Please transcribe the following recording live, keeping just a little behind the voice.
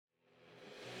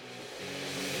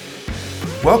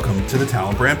Welcome to the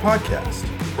Talent Brand Podcast,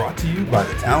 brought to you by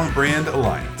the Talent Brand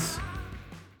Alliance.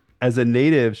 As a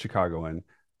native Chicagoan,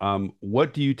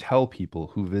 what do you tell people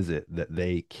who visit that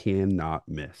they cannot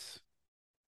miss?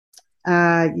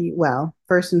 Well,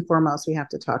 first and foremost, we have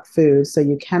to talk food. So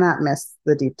you cannot miss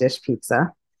the deep dish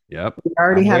pizza. Yep. We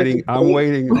already I'm had waiting. a I'm debate.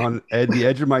 waiting on the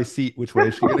edge of my seat. Which way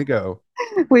is she going to go?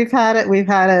 We've had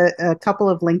a couple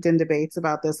of LinkedIn debates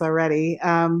about this already.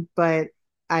 But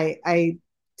I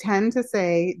tend to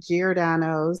say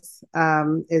Giordano's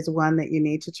is one that you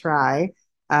need to try.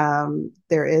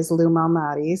 There is Lou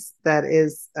Malnati's that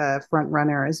is a front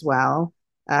runner as well.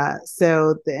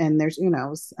 And there's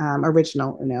Uno's,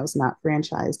 original Uno's, not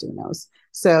franchised Uno's.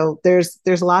 So there's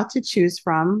a lot to choose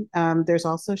from. There's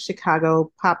also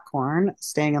Chicago popcorn,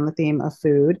 staying on the theme of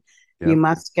food. You Yep.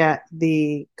 must get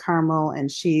the caramel and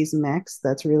cheese mix.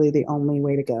 That's really the only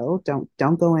way to go.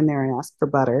 Don't go in there and ask for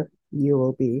butter. You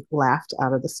will be laughed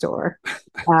out of the store.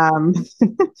 Um,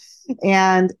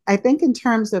 and I think in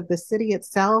terms of the city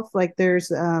itself, like there's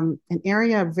an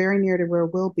area very near to where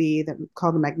we'll be that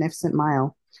called the Magnificent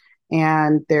Mile.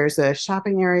 And there's a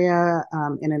shopping area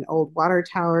in an old water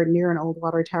tower, near an old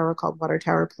water tower called Water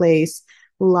Tower Place.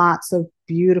 Lots of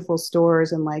beautiful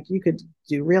stores, and like you could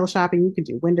do real shopping, you could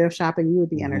do window shopping, you would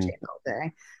be Mhm. entertained all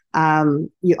day.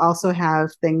 You also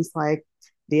have things like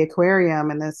the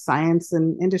aquarium and the Science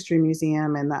and Industry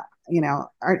Museum and the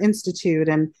Art Institute,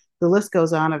 and the list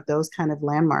goes on of those kind of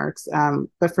landmarks.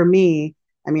 But for me,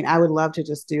 I mean, I would love to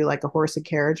just do like a horse and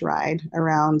carriage ride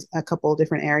around a couple of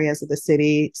different areas of the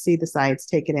city, see the sights,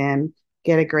 take it in,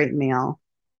 get a great meal,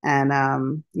 and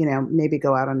maybe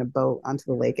go out on a boat onto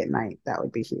the lake at night. That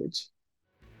would be huge.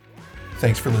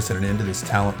 Thanks for listening in to this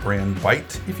Talent Brand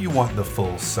Bite. If you want the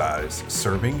full size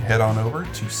serving, head on over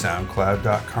to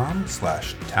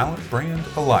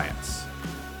soundcloud.com/talentbrandalliance.